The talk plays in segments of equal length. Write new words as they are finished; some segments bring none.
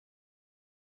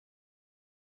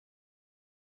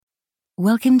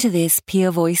Welcome to this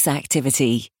Peer Voice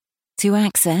activity. To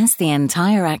access the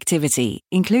entire activity,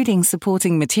 including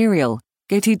supporting material,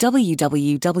 go to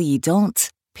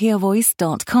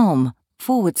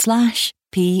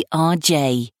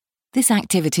www.peervoice.com/PRJ. This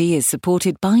activity is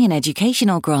supported by an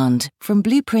educational grant from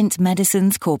Blueprint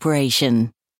Medicines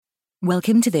Corporation.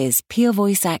 Welcome to this Peer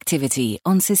Voice activity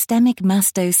on systemic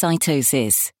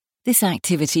mastocytosis. This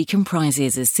activity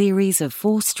comprises a series of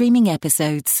 4 streaming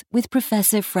episodes with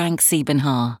Professor Frank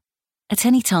Siebenhaar. At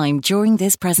any time during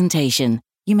this presentation,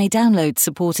 you may download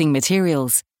supporting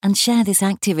materials and share this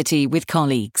activity with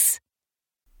colleagues.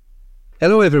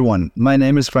 Hello everyone, my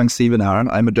name is Frank Siebenhaar.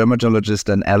 I'm a dermatologist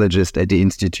and allergist at the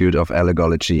Institute of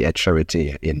Allergology at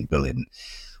Charité in Berlin.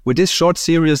 With this short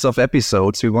series of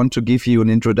episodes, we want to give you an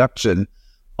introduction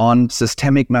on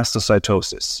systemic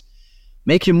mastocytosis.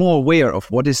 Make you more aware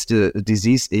of what the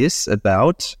disease is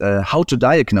about, how to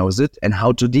diagnose it and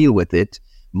how to deal with it,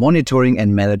 monitoring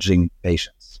and managing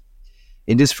patients.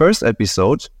 In this first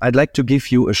episode, I'd like to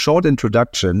give you a short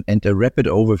introduction and a rapid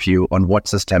overview on what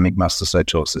systemic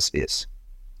mastocytosis is.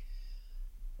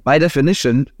 By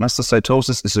definition,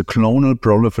 mastocytosis is a clonal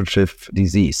proliferative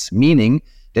disease, meaning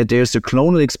that there's a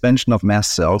clonal expansion of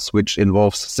mast cells which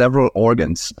involves several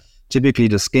organs, typically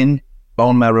the skin,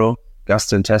 bone marrow,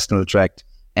 gastrointestinal tract,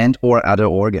 and or other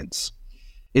organs.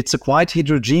 It's a quite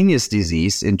heterogeneous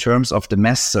disease in terms of the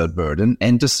mast cell burden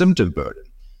and the symptom burden.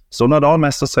 So not all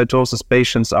mastocytosis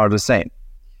patients are the same.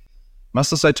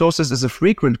 Mastocytosis is a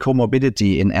frequent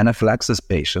comorbidity in anaphylaxis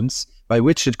patients by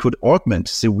which it could augment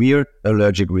severe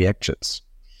allergic reactions,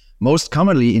 most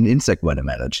commonly in insect venom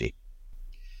allergy.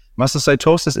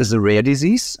 Mastocytosis is a rare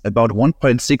disease. About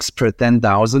 1.6 per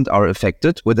 10,000 are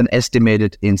affected with an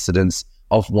estimated incidence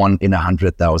of 1 in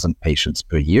 100,000 patients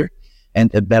per year,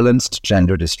 and a balanced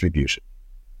gender distribution.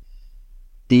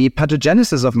 The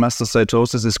pathogenesis of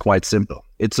mastocytosis is quite simple.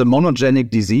 It's a monogenic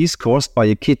disease caused by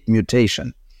a KIT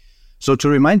mutation. So to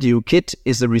remind you, KIT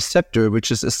is a receptor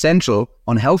which is essential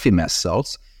on healthy mast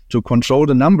cells to control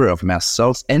the number of mast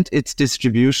cells and its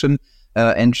distribution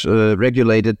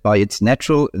regulated by its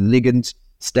natural ligand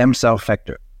stem cell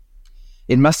factor.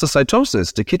 In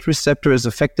mastocytosis, the KIT receptor is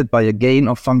affected by a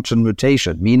gain-of-function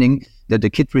mutation, meaning that the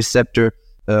KIT receptor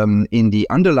in the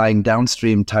underlying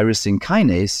downstream tyrosine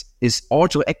kinase is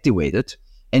auto-activated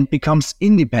and becomes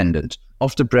independent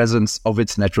of the presence of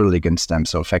its natural ligand stem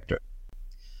cell factor.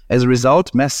 As a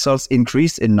result, mast cells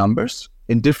increase in numbers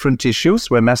in different tissues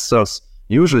where mast cells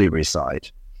usually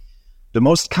reside. The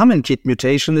most common KIT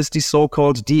mutation is the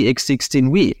so-called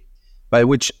DX16V, by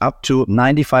which up to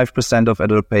 95% of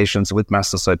adult patients with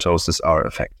mastocytosis are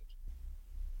affected.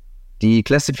 The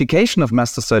classification of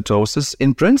mastocytosis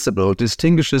in principle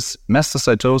distinguishes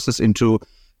mastocytosis into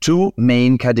 2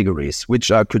 main categories,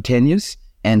 which are cutaneous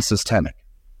and systemic.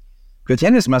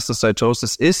 Cutaneous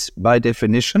mastocytosis is, by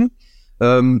definition,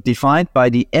 defined by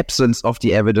the absence of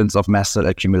the evidence of mast cell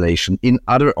accumulation in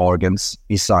other organs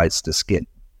besides the skin.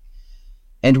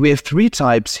 And we have 3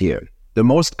 types here. The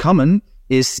most common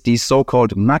is the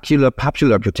so-called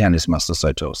macular-papular cutaneous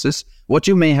mastocytosis, what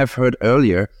you may have heard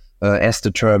earlier as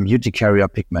the term urticaria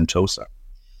pigmentosa.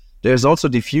 There's also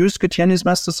diffuse cutaneous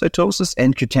mastocytosis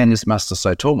and cutaneous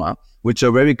mastocytoma, which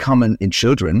are very common in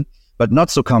children, but not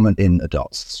so common in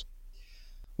adults.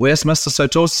 Whereas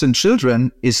mastocytosis in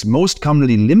children is most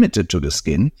commonly limited to the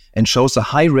skin and shows a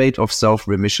high rate of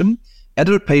self-remission,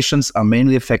 adult patients are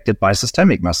mainly affected by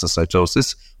systemic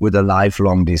mastocytosis with a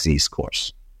lifelong disease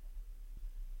course.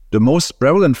 The most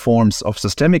prevalent forms of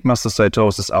systemic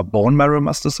mastocytosis are bone marrow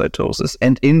mastocytosis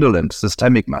and indolent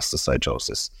systemic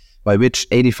mastocytosis, by which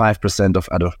 85% of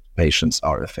adult patients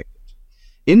are affected.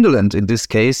 Indolent, in this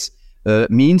case,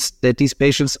 means that these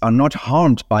patients are not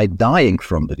harmed by dying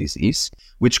from the disease,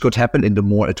 which could happen in the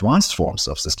more advanced forms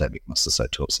of systemic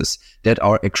mastocytosis that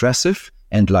are aggressive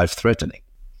and life-threatening.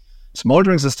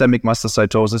 Smoldering systemic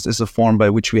mastocytosis is a form by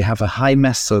which we have a high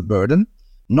mast cell burden,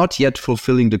 not yet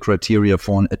fulfilling the criteria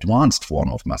for an advanced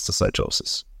form of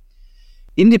mastocytosis.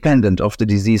 Independent of the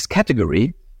disease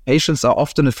category, patients are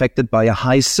often affected by a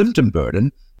high symptom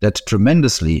burden that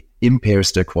tremendously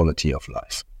impairs their quality of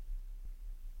life.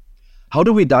 How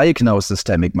do we diagnose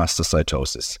systemic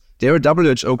mastocytosis? There are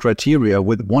WHO criteria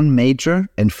with 1 major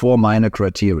and 4 minor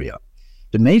criteria.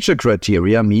 The major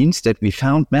criteria means that we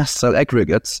found mast cell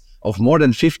aggregates of more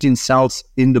than 15 cells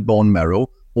in the bone marrow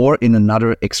or in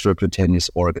another extracutaneous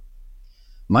organ.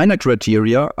 Minor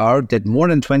criteria are that more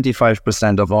than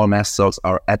 25% of all mast cells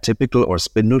are atypical or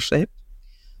spindle-shaped.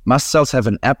 Mast cells have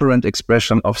an aberrant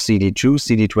expression of CD2,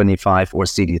 CD25, or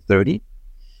CD30.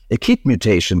 A KIT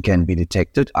mutation can be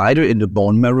detected either in the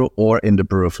bone marrow or in the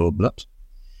peripheral blood.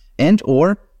 And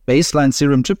or baseline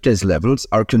serum tryptase levels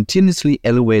are continuously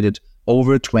elevated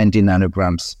over 20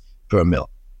 nanograms per ml.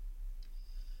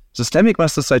 Systemic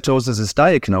mastocytosis is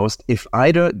diagnosed if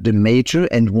either the major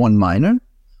and one minor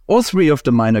or three of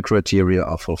the minor criteria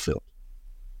are fulfilled.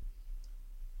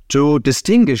 To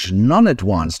distinguish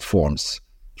non-advanced forms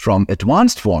from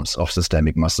advanced forms of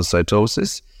systemic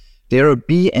mastocytosis, there are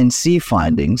B and C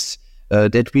findings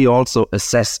that we also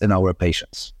assess in our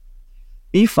patients.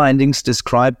 B findings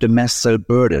describe the mast cell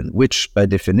burden, which by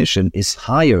definition is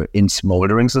higher in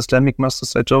smoldering systemic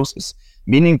mastocytosis,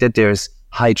 meaning that there's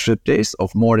high tryptase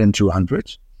of more than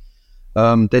 200,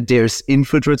 that there's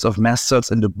infiltrates of mast cells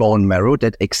in the bone marrow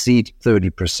that exceed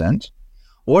 30%,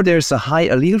 or there's a high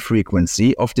allele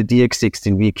frequency of the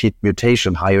DX16V KIT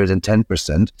mutation higher than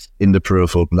 10% in the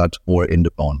peripheral blood or in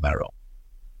the bone marrow.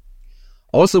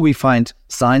 Also, we find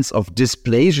signs of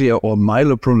dysplasia or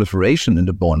myeloproliferation in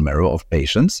the bone marrow of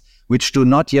patients, which do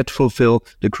not yet fulfill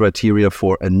the criteria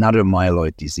for another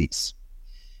myeloid disease.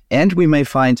 And we may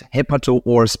find hepato-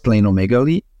 or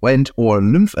splenomegaly and or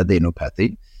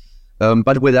lymphadenopathy,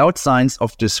 but without signs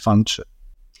of dysfunction.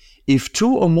 If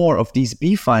two or more of these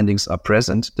B findings are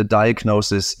present, the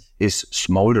diagnosis is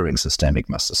smoldering systemic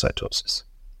mastocytosis.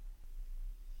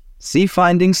 C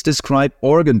findings describe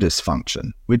organ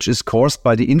dysfunction, which is caused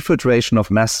by the infiltration of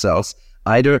mast cells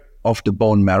either of the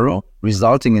bone marrow,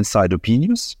 resulting in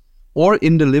cytopenias, or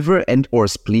in the liver and or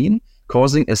spleen,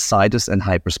 causing ascites and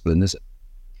hypersplenism.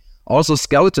 Also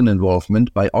skeleton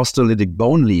involvement by osteolytic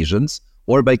bone lesions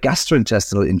or by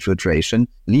gastrointestinal infiltration,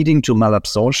 leading to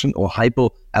malabsorption or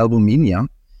hypoalbuminemia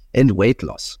and weight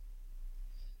loss.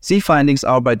 C findings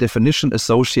are by definition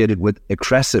associated with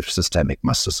aggressive systemic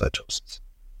mastocytosis.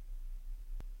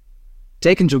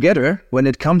 Taken together, when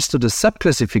it comes to the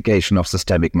subclassification of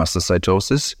systemic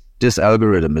mastocytosis, this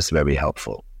algorithm is very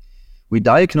helpful. We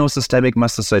diagnose systemic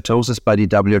mastocytosis by the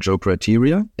WHO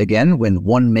criteria, again, when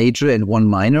one major and one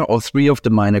minor or three of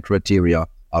the minor criteria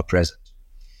are present.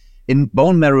 In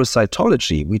bone marrow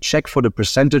cytology, we check for the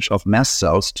percentage of mast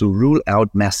cells to rule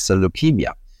out mast cell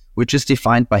leukemia, which is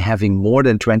defined by having more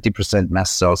than 20%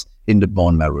 mast cells in the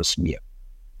bone marrow smear.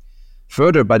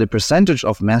 Further, by the percentage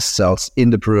of mast cells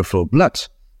in the peripheral blood,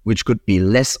 which could be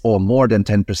less or more than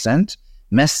 10%,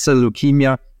 mast cell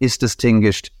leukemia is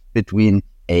distinguished between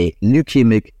a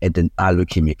leukemic and an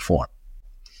aleukemic form.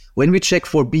 When we check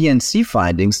for B and C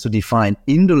findings to define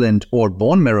indolent or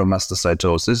bone marrow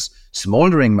mastocytosis,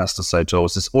 smoldering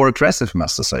mastocytosis, or aggressive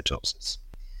mastocytosis,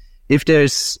 if there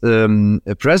is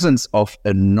a presence of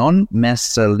a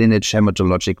non-mast cell lineage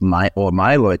hematologic or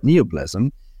myeloid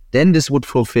neoplasm, then this would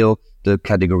fulfill the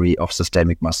category of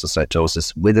systemic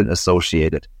mastocytosis with an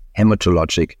associated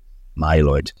hematologic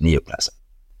myeloid neoplasm.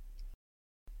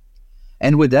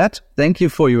 And with that, thank you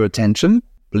for your attention.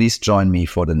 Please join me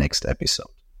for the next episode.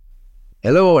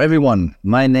 Hello everyone,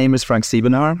 my name is Frank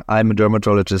Siebenhaar. I'm a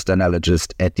dermatologist and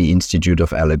allergist at the Institute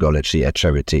of Allergology at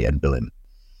Charité in Berlin.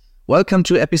 Welcome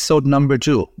to episode number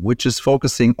 2, which is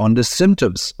focusing on the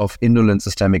symptoms of indolent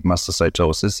systemic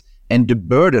mastocytosis and the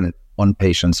burden on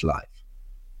patients' life.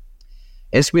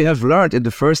 As we have learned in the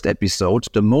first episode,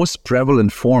 the most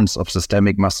prevalent forms of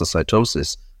systemic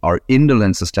mastocytosis are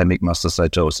indolent systemic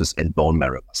mastocytosis and bone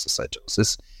marrow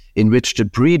mastocytosis, in which the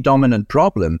predominant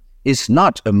problem is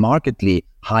not a markedly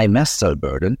high mast cell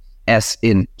burden, as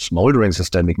in smoldering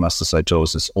systemic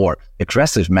mastocytosis or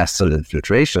aggressive mast cell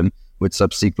infiltration with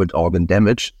subsequent organ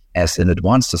damage, as in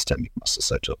advanced systemic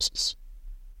mastocytosis.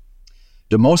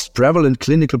 The most prevalent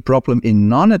clinical problem in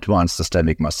non-advanced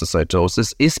systemic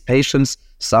mastocytosis is patients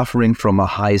suffering from a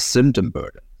high symptom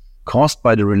burden caused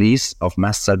by the release of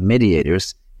mast cell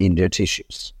mediators in their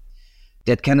tissues.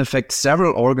 That can affect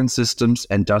several organ systems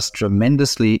and thus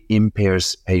tremendously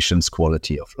impairs patients'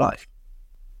 quality of life.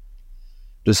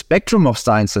 The spectrum of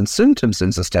signs and symptoms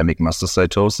in systemic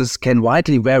mastocytosis can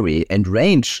widely vary and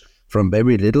range from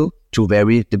very little to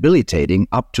very debilitating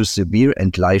up to severe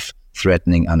and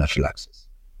life-threatening anaphylaxis.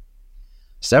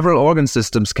 Several organ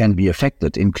systems can be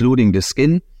affected, including the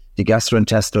skin, the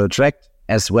gastrointestinal tract,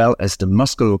 as well as the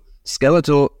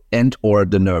musculoskeletal and or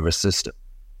the nervous system.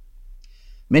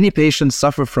 Many patients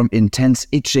suffer from intense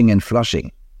itching and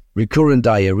flushing, recurrent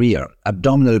diarrhea,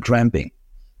 abdominal cramping,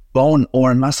 bone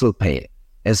or muscle pain,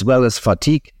 as well as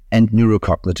fatigue and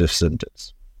neurocognitive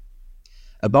symptoms.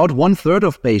 About 1/3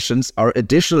 of patients are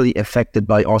additionally affected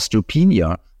by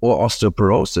osteopenia or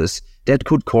osteoporosis that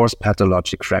could cause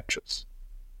pathologic fractures.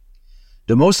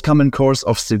 The most common cause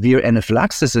of severe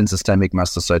anaphylaxis in systemic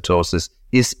mastocytosis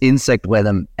is insect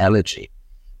venom allergy,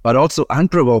 but also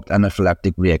unprovoked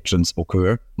anaphylactic reactions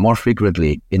occur more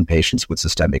frequently in patients with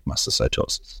systemic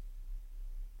mastocytosis.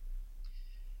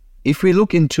 If we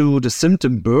look into the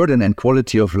symptom burden and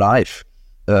quality of life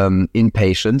in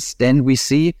patients, then we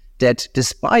see that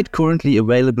despite currently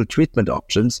available treatment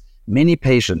options, many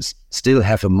patients still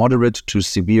have a moderate to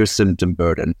severe symptom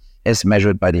burden as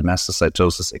measured by the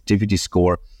Mastocytosis Activity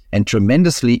Score and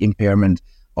tremendously impairment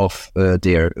of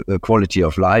their quality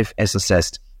of life as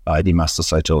assessed by the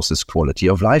Mastocytosis Quality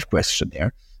of Life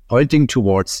questionnaire, pointing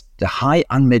towards the high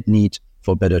unmet need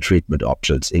for better treatment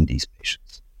options in these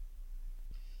patients.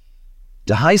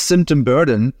 The high symptom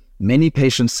burden many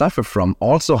patients suffer from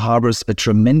also harbors a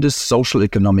tremendous social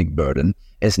economic burden,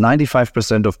 as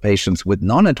 95% of patients with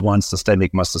non-advanced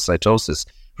systemic mastocytosis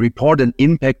report an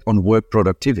impact on work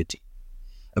productivity.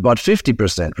 About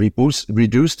 50%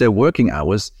 reduce their working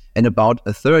hours, and about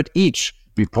a third each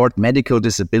report medical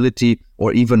disability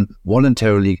or even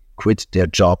voluntarily quit their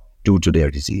job due to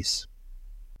their disease.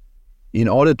 In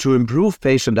order to improve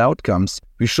patient outcomes,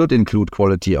 we should include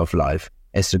quality of life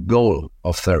as a goal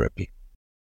of therapy.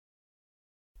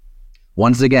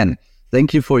 Once again,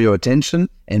 thank you for your attention,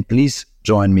 and please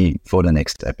join me for the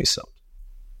next episode.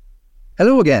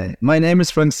 Hello again, my name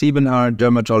is Frank Siebenhaar,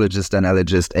 dermatologist and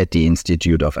allergist at the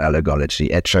Institute of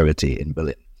Allergology at Charité in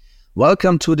Berlin.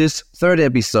 Welcome to this third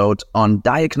episode on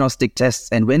diagnostic tests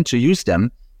and when to use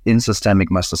them in systemic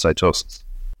mastocytosis.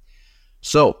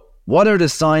 So, what are the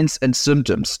signs and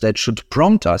symptoms that should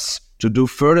prompt us to do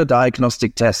further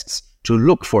diagnostic tests to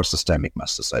look for systemic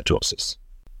mastocytosis?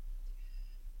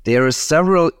 There are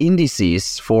several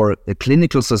indices for a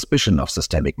clinical suspicion of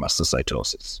systemic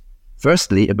mastocytosis.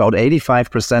 Firstly, about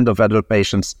 85% of adult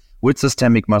patients with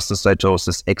systemic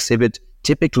mastocytosis exhibit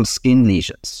typical skin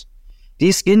lesions.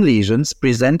 These skin lesions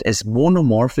present as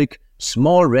monomorphic,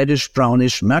 small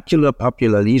reddish-brownish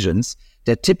macular-papular lesions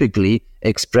that typically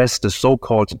express the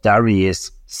so-called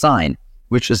Darier's sign,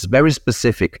 which is very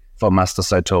specific for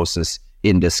mastocytosis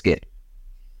in the skin.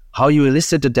 How you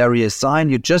elicit the Darier's sign?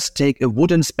 You just take a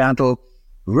wooden spattle,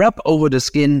 rub over the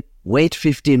skin, wait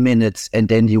 15 minutes, and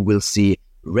then you will see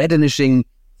reddenishing,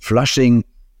 flushing,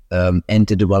 and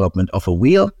the development of a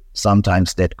wheal.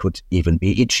 Sometimes that could even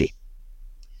be itchy.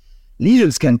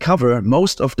 Lesions can cover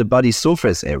most of the body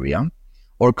surface area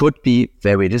or could be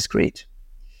very discrete.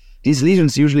 These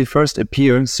lesions usually first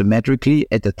appear symmetrically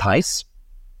at the thighs,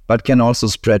 but can also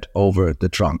spread over the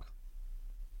trunk.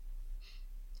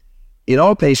 In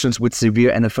all patients with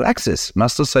severe anaphylaxis,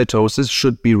 mastocytosis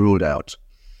should be ruled out.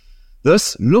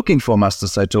 Thus, looking for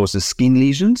mastocytosis skin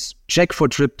lesions, check for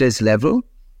tryptase level,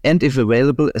 and if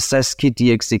available, assess KIT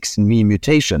D816V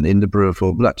mutation in the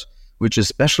peripheral blood, which is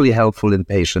especially helpful in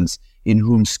patients in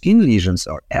whom skin lesions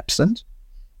are absent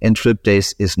and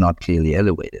tryptase is not clearly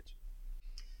elevated,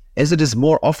 as it is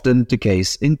more often the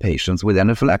case in patients with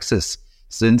anaphylaxis,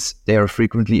 since they are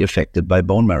frequently affected by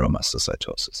bone marrow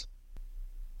mastocytosis.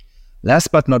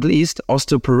 Last but not least,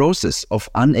 osteoporosis of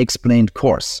unexplained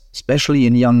course, especially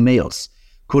in young males,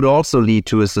 could also lead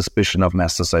to a suspicion of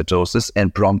mastocytosis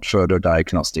and prompt further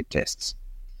diagnostic tests,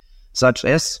 such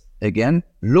as, again,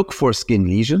 look for skin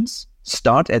lesions,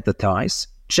 start at the thighs,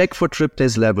 check for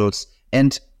tryptase levels,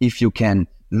 and, if you can,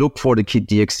 look for the KIT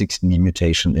D816V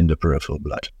mutation in the peripheral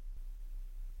blood.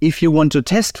 If you want to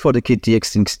test for the KIT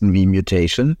D816V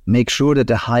mutation, make sure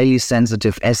that a highly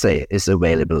sensitive assay is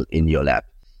available in your lab,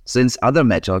 since other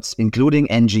methods, including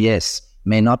NGS,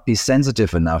 may not be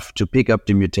sensitive enough to pick up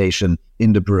the mutation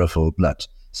in the peripheral blood,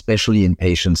 especially in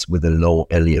patients with a low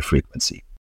allele frequency.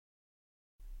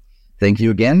 Thank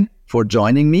you again for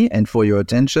joining me and for your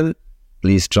attention.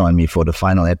 Please join me for the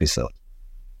final episode.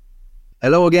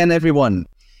 Hello again, everyone.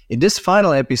 In this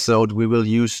final episode, we will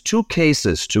use two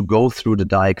cases to go through the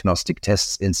diagnostic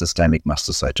tests in systemic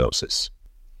mastocytosis.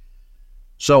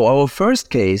 So our first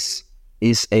case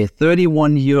is a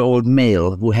 31-year-old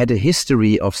male who had a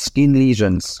history of skin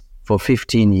lesions for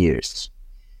 15 years.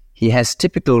 He has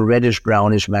typical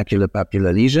reddish-brownish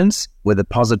macular-papular lesions with a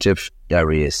positive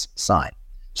Darier's sign.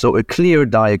 So a clear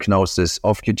diagnosis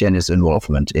of cutaneous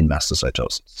involvement in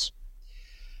mastocytosis.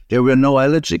 There were no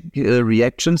allergic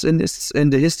reactions in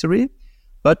the history,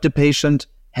 but the patient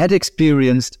had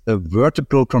experienced a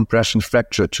vertebral compression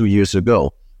fracture 2 years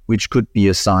ago, which could be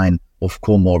a sign of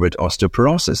comorbid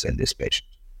osteoporosis in this patient.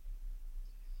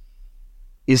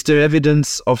 Is there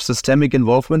evidence of systemic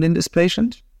involvement in this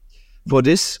patient? For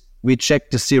this, we checked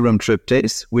the serum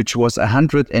tryptase, which was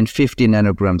 150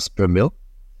 nanograms per mil.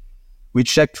 We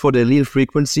checked for the allele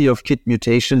frequency of KIT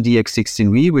mutation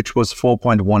D816V, which was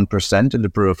 4.1% in the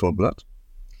peripheral blood.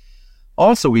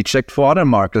 Also, we checked for other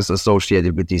markers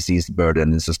associated with disease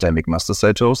burden in systemic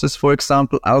mastocytosis, for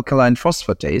example, alkaline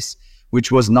phosphatase, which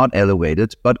was not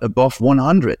elevated, but above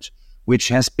 100, which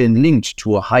has been linked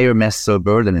to a higher mast cell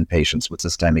burden in patients with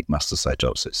systemic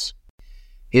mastocytosis.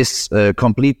 His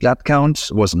complete blood count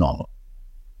was normal.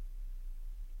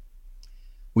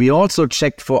 We also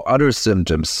checked for other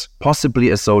symptoms possibly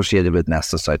associated with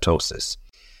mastocytosis,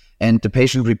 and the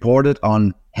patient reported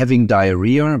on having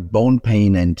diarrhea, bone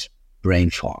pain, and brain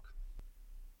fog.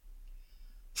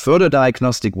 Further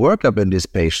diagnostic workup in this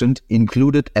patient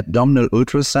included abdominal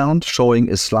ultrasound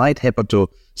showing a slight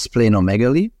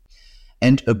hepatosplenomegaly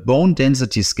and a bone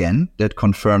density scan that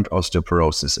confirmed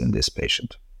osteoporosis in this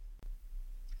patient.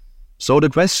 So the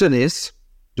question is,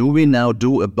 do we now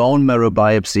do a bone marrow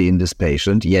biopsy in this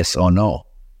patient, yes or no?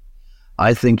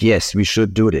 I think yes, we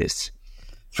should do this.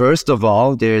 First of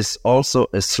all, there is also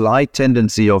a slight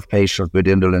tendency of patients with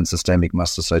indolent systemic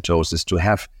mastocytosis to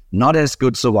have not as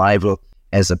good survival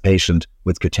as a patient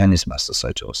with cutaneous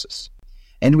mastocytosis.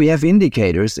 And we have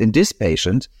indicators in this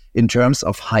patient in terms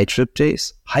of high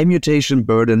tryptase, high mutation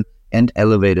burden, and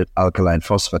elevated alkaline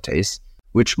phosphatase,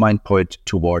 which might point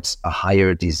towards a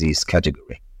higher disease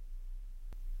category.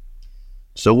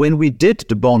 So when we did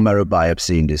the bone marrow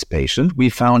biopsy in this patient, we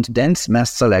found dense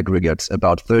mast cell aggregates,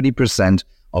 about 30%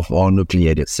 of all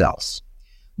nucleated cells,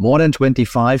 more than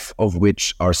 25 of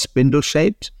which are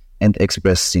spindle-shaped and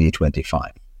express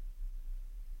CD25.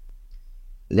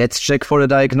 Let's check for the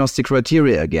diagnostic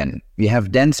criteria again. We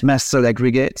have dense mast cell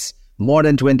aggregates, more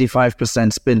than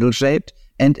 25% spindle-shaped,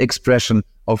 and expression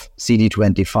of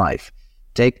CD25.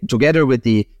 Together with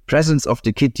the presence of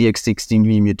the KIT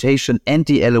D816V mutation and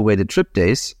the elevated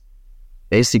tryptase,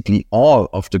 basically all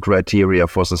of the criteria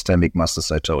for systemic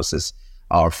mastocytosis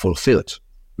are fulfilled.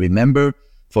 Remember,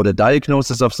 for the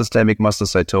diagnosis of systemic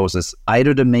mastocytosis,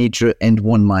 either the major and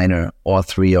one minor or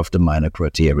three of the minor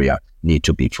criteria need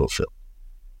to be fulfilled.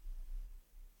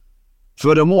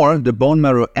 Furthermore, the bone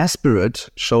marrow aspirate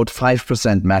showed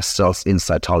 5% mast cells in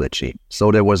cytology,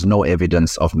 so there was no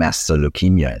evidence of mast cell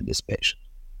leukemia in this patient.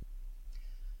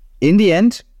 In the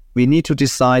end, we need to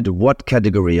decide what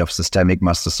category of systemic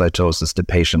mastocytosis the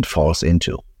patient falls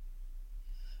into.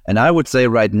 And I would say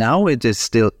right now it is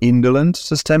still indolent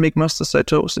systemic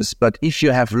mastocytosis, but if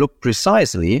you have looked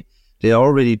precisely, there are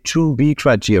already 2B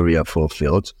criteria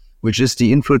fulfilled, which is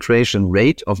the infiltration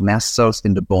rate of mast cells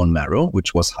in the bone marrow,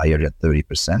 which was higher than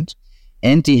 30%,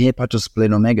 and the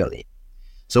hepatosplenomegaly.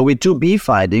 So with 2B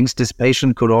findings, this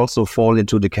patient could also fall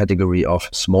into the category of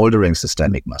smoldering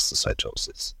systemic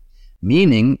mastocytosis,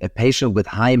 meaning a patient with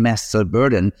high mast cell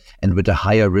burden and with a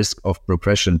higher risk of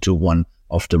progression to one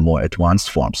of the more advanced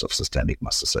forms of systemic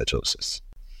mastocytosis.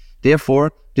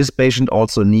 Therefore, this patient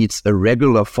also needs a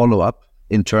regular follow-up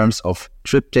in terms of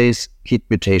tryptase, KIT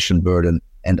mutation burden,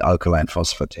 and alkaline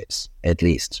phosphatase, at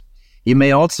least. He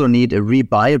may also need a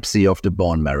rebiopsy of the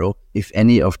bone marrow if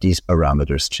any of these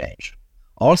parameters change.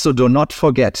 Also, do not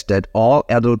forget that all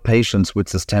adult patients with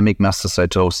systemic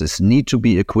mastocytosis need to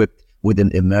be equipped with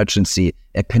an emergency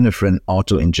epinephrine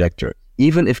auto-injector,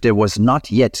 even if there was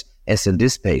not yet, as in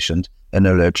this patient, an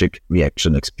allergic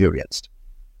reaction experienced.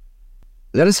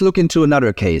 Let us look into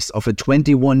another case of a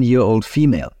 21-year-old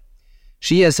female.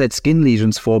 She has had skin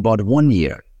lesions for about 1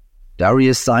 year.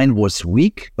 Diarrhea sign was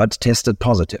weak but tested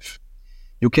positive.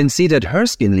 You can see that her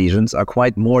skin lesions are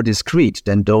quite more discrete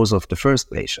than those of the first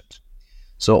patient.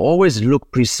 So always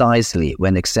look precisely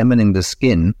when examining the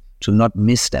skin to not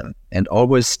miss them, and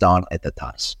always start at the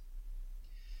task.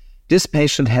 This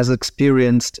patient has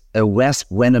experienced a wasp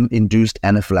venom-induced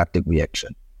anaphylactic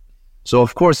reaction. So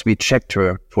of course we checked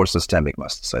her for systemic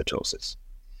mastocytosis.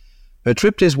 Her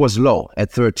tryptase was low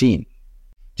at 13.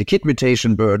 The KIT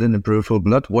mutation burden in peripheral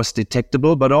blood was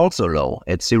detectable but also low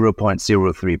at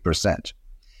 0.03%.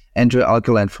 And her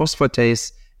alkaline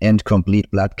phosphatase and complete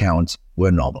blood counts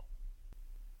were normal.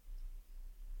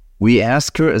 We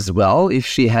asked her as well if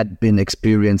she had been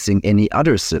experiencing any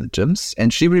other symptoms,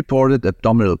 and she reported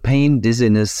abdominal pain,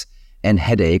 dizziness, and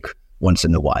headache once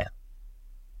in a while.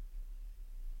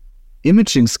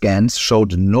 Imaging scans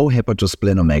showed no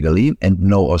hepatosplenomegaly and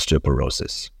no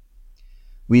osteoporosis.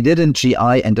 We did a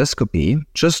GI endoscopy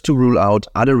just to rule out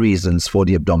other reasons for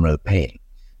the abdominal pain,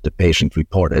 the patient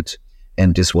reported,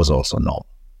 and this was also normal.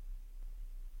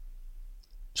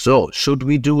 So, should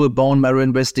we do a bone marrow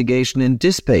investigation in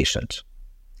this patient?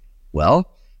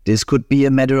 Well, this could be a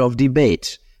matter of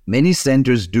debate. Many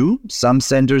centers do, some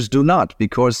centers do not,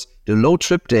 because the low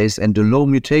tryptase and the low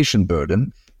mutation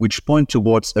burden, which point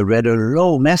towards a rather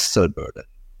low mast cell burden.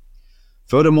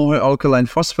 Furthermore, her alkaline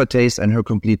phosphatase and her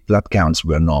complete blood counts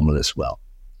were normal as well.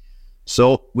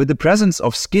 So, with the presence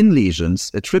of skin lesions,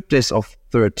 a tryptase of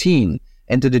 13,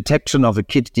 and the detection of a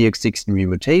KIT D816V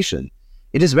mutation,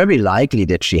 it is very likely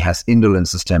that she has indolent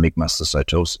systemic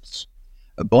mastocytosis.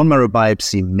 A bone marrow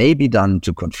biopsy may be done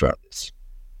to confirm this.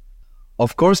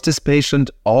 Of course, this patient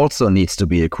also needs to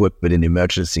be equipped with an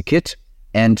emergency kit,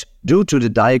 and due to the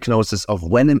diagnosis of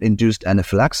venom-induced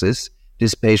anaphylaxis,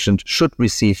 this patient should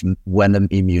receive venom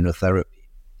immunotherapy.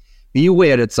 Be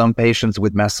aware that some patients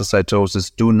with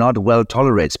mastocytosis do not well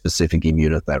tolerate specific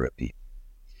immunotherapy.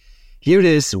 Here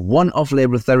is one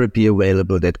off-label therapy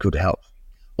available that could help.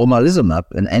 Omalizumab,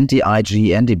 an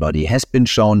anti-IgE antibody, has been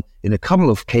shown in a couple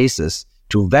of cases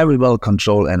to very well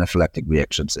control anaphylactic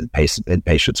reactions in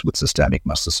patients with systemic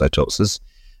mastocytosis,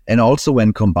 and also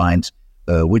when combined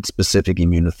with specific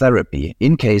immunotherapy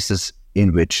in cases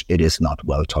in which it is not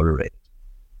well tolerated.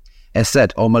 As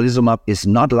said, omalizumab is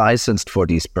not licensed for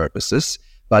these purposes,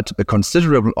 but a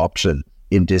considerable option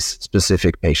in this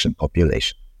specific patient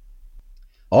population.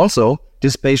 Also,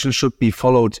 this patient should be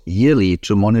followed yearly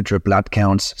to monitor blood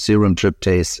counts, serum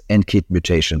tryptase, and KIT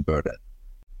mutation burden.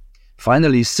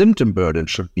 Finally, symptom burden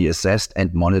should be assessed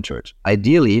and monitored,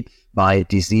 ideally by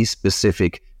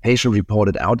disease-specific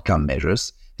patient-reported outcome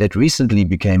measures that recently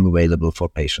became available for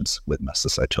patients with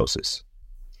mastocytosis.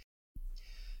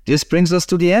 This brings us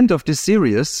to the end of this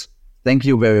series. Thank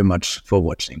you very much for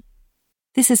watching.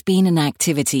 This has been an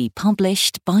activity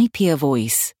published by Peer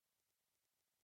Voice.